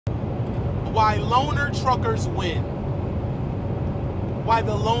Why loner truckers win. Why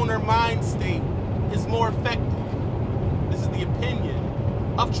the loner mind state is more effective. This is the opinion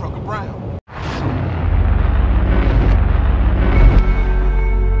of Trucker Brown.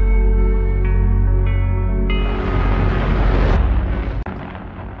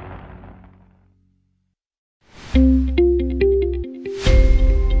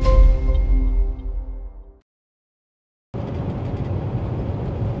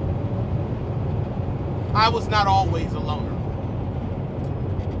 I was not always a loner.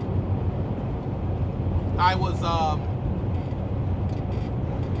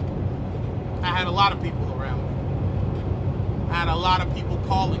 I had a lot of people around me. I had a lot of people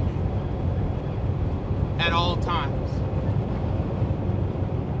calling me at all times.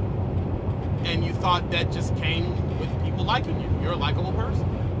 And you thought that just came with people liking you. You're a likable person.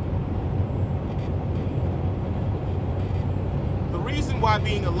 The reason why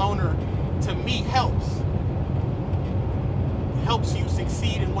being a loner to me helps you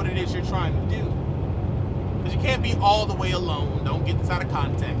succeed in what it is you're trying to do. Because you can't be all the way alone. Don't get this out of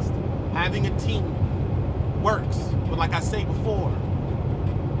context. Having a team works. But like I say before,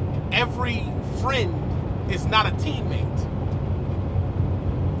 every friend is not a teammate.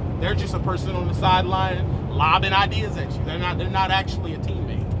 They're just a person on the sideline lobbing ideas at you. They're not actually a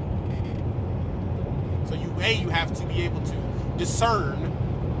teammate. So you have to be able to discern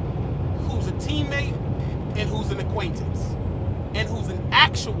who's a teammate and who's an acquaintance and who's an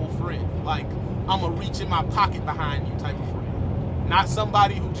actual friend, like I'm gonna reach in my pocket behind you type of friend. Not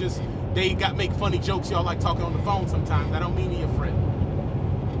somebody who just make funny jokes, y'all like talking on the phone sometimes. I don't mean he a friend.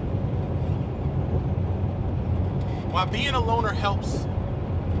 While being a loner helps,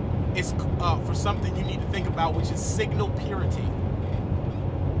 it's for something you need to think about, which is signal purity.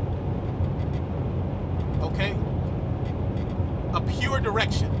 Okay? A pure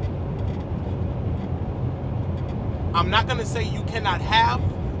direction. I'm not going to say you cannot have,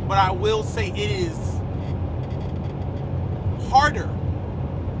 but I will say it is harder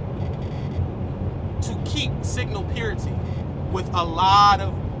to keep signal purity with a lot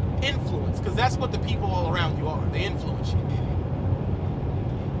of influence, because that's what the people all around you are. They influence you.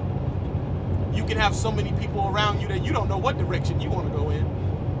 You can have so many people around you that you don't know what direction you want to go in,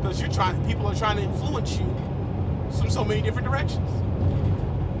 because people are trying to influence you from so many different directions.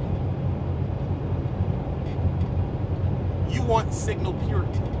 You want signal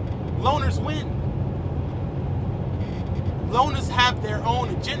purity. Loners win. Loners have their own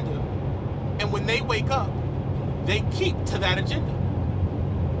agenda, and when they wake up, they keep to that agenda.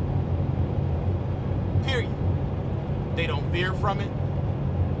 Period. They don't veer from it.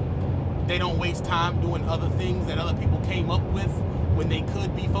 They don't waste time doing other things that other people came up with when they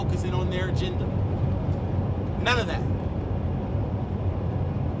could be focusing on their agenda. None of that.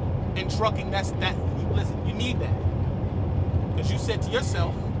 In trucking, listen, you need that. Because you said to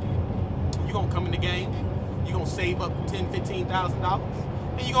yourself, you're going to come in the game, you're going to save up $10,000, $15,000,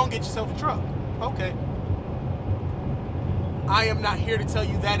 and you're going to get yourself a truck. Okay. I am not here to tell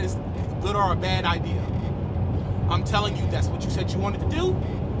you that is good or a bad idea. I'm telling you that's what you said you wanted to do.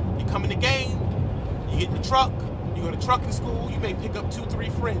 You come in the game, you get in the truck, you go to trucking school, you may pick up 2-3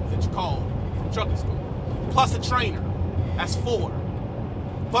 friends that you called from trucking school, plus a trainer. That's 4.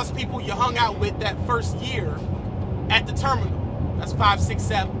 Plus people you hung out with that first year at the terminal. That's 5, 6,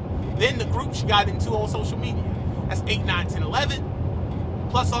 7. Then the groups you got into on social media. That's 8, 9, 10, 11.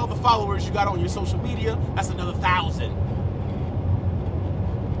 Plus all the followers you got on your social media. That's another 1,000.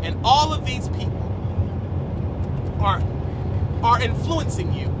 And all of these people are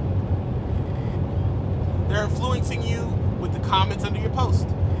influencing you. They're influencing you with the comments under your post.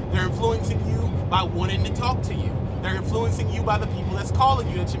 They're influencing you by wanting to talk to you. They're influencing you by the people that's calling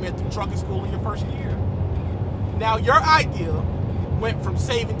you that you met through trucking school in your first year. Now your idea went from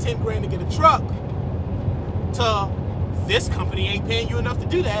saving 10 grand to get a truck to this company ain't paying you enough to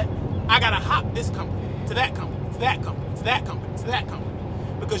do that. I gotta hop this company to that company to that company to that company to that company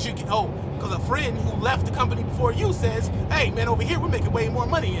because because a friend who left the company before you says, hey man, over here we're making way more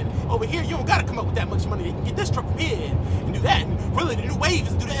money, and over here you don't gotta come up with that much money. You can get this truck from here and do that, and really the new wave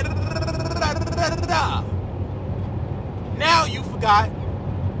is do that. Now you forgot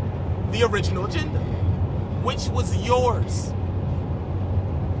the original agenda, which was yours.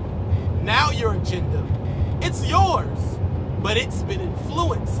 Now your agenda, it's yours, but it's been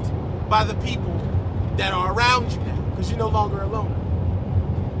influenced by the people that are around you now, because you're no longer alone.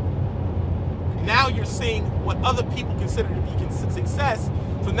 Now you're seeing what other people consider to be success,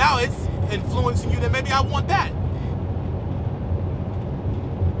 so now it's influencing you that maybe I want that.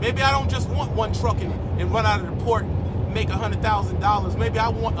 Maybe I don't just want one truck and run out of the port and make $100,000. Maybe I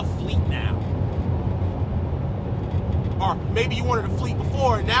want a fleet now. Or maybe you wanted a fleet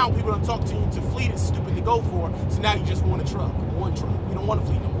before, and now people don't talk to you to fleet is stupid to go for, so now you just want a truck, one truck. You don't want a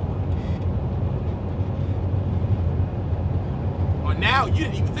fleet no more. Or now, you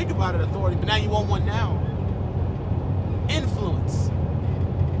didn't even think about it, authority, but now you want one now. Influence.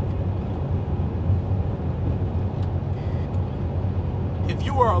 If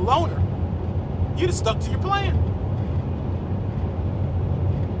you were a loner, you'd have stuck to your plan.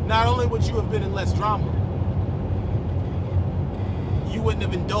 Not only would you have been in less drama, you wouldn't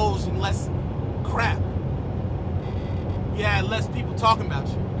have indulged in less crap. You had less people talking about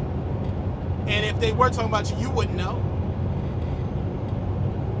you. And if they were talking about you, you wouldn't know.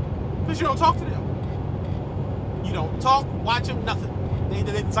 Because you don't talk to them. You don't talk, watch them, nothing.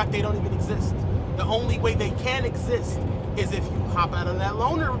 It's like they don't even exist. The only way they can exist is if you hop out of that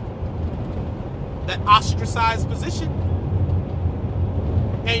loner, that ostracized position,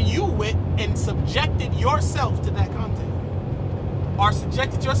 and you went and subjected yourself to that content. Or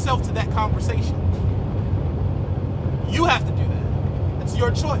subjected yourself to that conversation. You have to do that. That's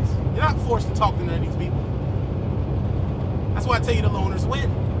your choice. You're not forced to talk to none of these people. That's why I tell you the loners win.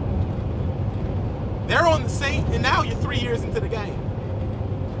 They're on the same, and now you're 3 years into the game.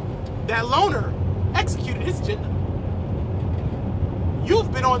 That loner executed his agenda.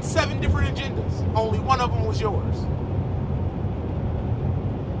 You've been on 7 different agendas. Only one of them was yours.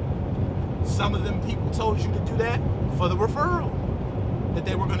 Some of them people told you to do that for the referral that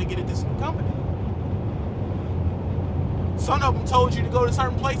they were going to get at this new company. Some of them told you to go to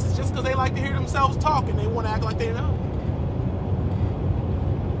certain places just because they like to hear themselves talk and they want to act like they know.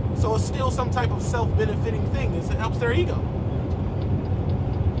 So it's still some type of self-benefiting thing. It helps their ego.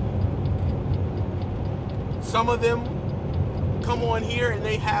 Some of them come on here and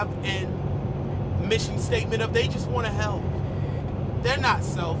they have a mission statement of they just want to help. They're not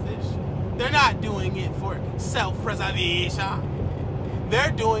selfish. They're not doing it for self-preservation.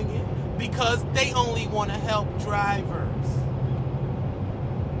 They're doing it because they only want to help drivers.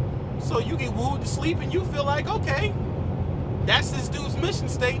 So you get wooed to sleep and you feel like, okay, that's this dude's mission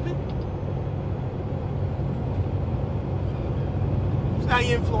statement. So now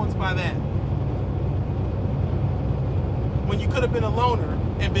you're influenced by that. When you could have been a loner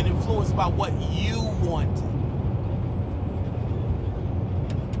and been influenced by what you wanted.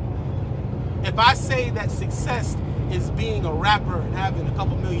 If I say that success is being a rapper and having a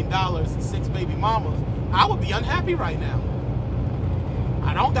couple $1 million and 6 baby mamas, I would be unhappy right now.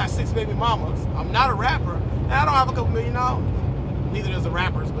 I don't got 6 baby mamas. I'm not a rapper, and I don't have a couple $1 million. Neither does the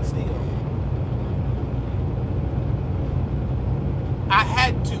rappers, but still. I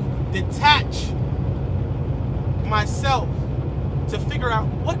had to detach myself to figure out,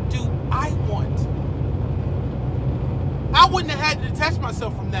 what do I want? I wouldn't have had to detach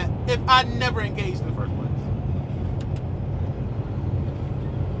myself from that if I never engaged in the first place.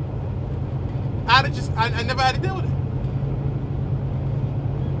 I never had to deal with it.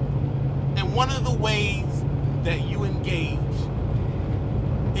 And one of the ways that you engage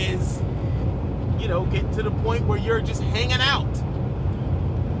is, you know, get to the point where you're just hanging out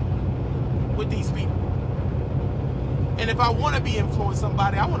with these people. And if I want to be influenced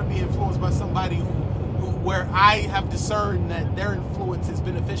somebody, I want to be influenced by somebody where I have discerned that their influence is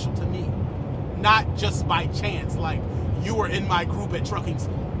beneficial to me, not just by chance, like you were in my group at trucking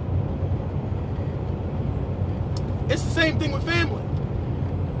school. It's the same thing with family.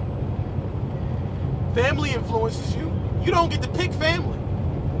 Family influences you. You don't get to pick family.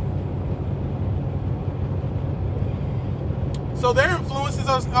 So their influences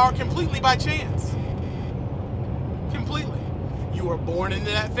are completely by chance. Completely. You were born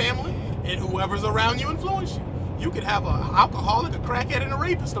into that family, and whoever's around you influence you. You could have an alcoholic, a crackhead, and a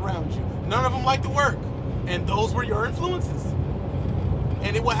rapist around you. None of them like to work. And those were your influences.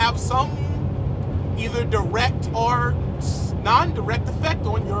 And it will have some either direct or non-direct effect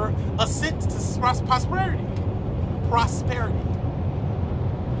on your ascent to prosperity.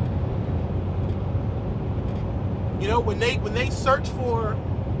 You know, when they search for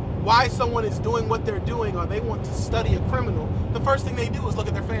why someone is doing what they're doing, or they want to study a criminal, the first thing they do is look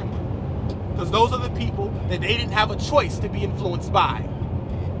at their family. Because those are the people that they didn't have a choice to be influenced by.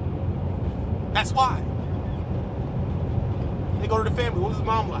 That's why. They go to the family. What was his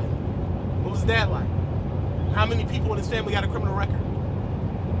mom like? What was his dad like? How many people in his family got a criminal record?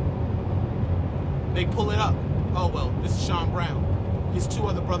 They pull it up. Oh, well, this is Sean Brown. His 2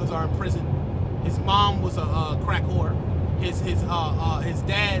 other brothers are in prison. His mom was a crack whore. His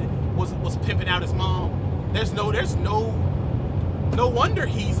dad was pimping out his mom. There's no wonder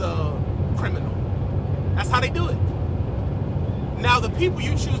he's a criminal. That's how they do it. Now, the people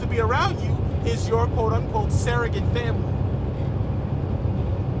you choose to be around you is your quote-unquote surrogate family.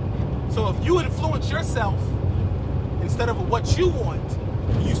 So if you influence yourself instead of what you want,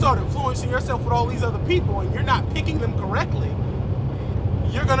 you start influencing yourself with all these other people and you're not picking them correctly,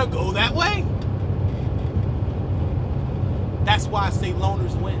 you're going to go that way. That's why I say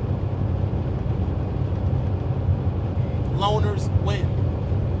loners win. Loners win.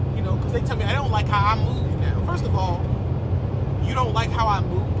 You know, because they tell me I don't like how I move now. First of all, you don't like how I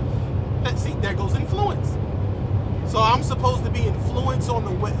move? Let's see, there goes influence. So I'm supposed to be influenced on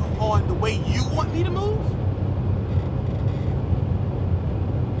the way you want me to move?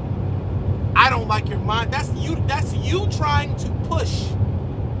 I don't like your mind. That's you trying to push.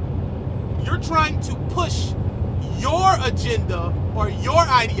 You're trying to push your agenda or your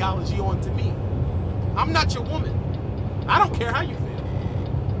ideology onto me. I'm not your woman. I don't care how you feel.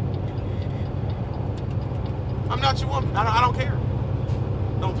 I'm not your woman. I don't care.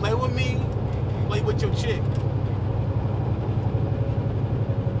 Don't play with me. Play with your chick.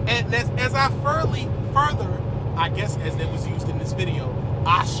 And as I further, I guess as it was used in this video,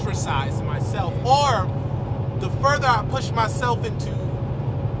 ostracize myself, or the further I push myself into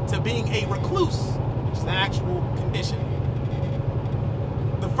being a recluse, which is an actual condition,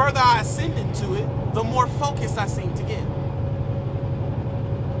 the further I ascend into it, the more focused I seem to get.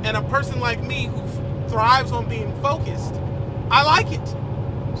 And a person like me who thrives on being focused, I like it.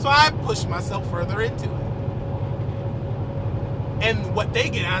 So I push myself further into it. And what they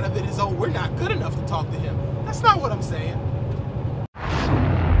get out of it is, oh, we're not good enough to talk to him. That's not what I'm saying.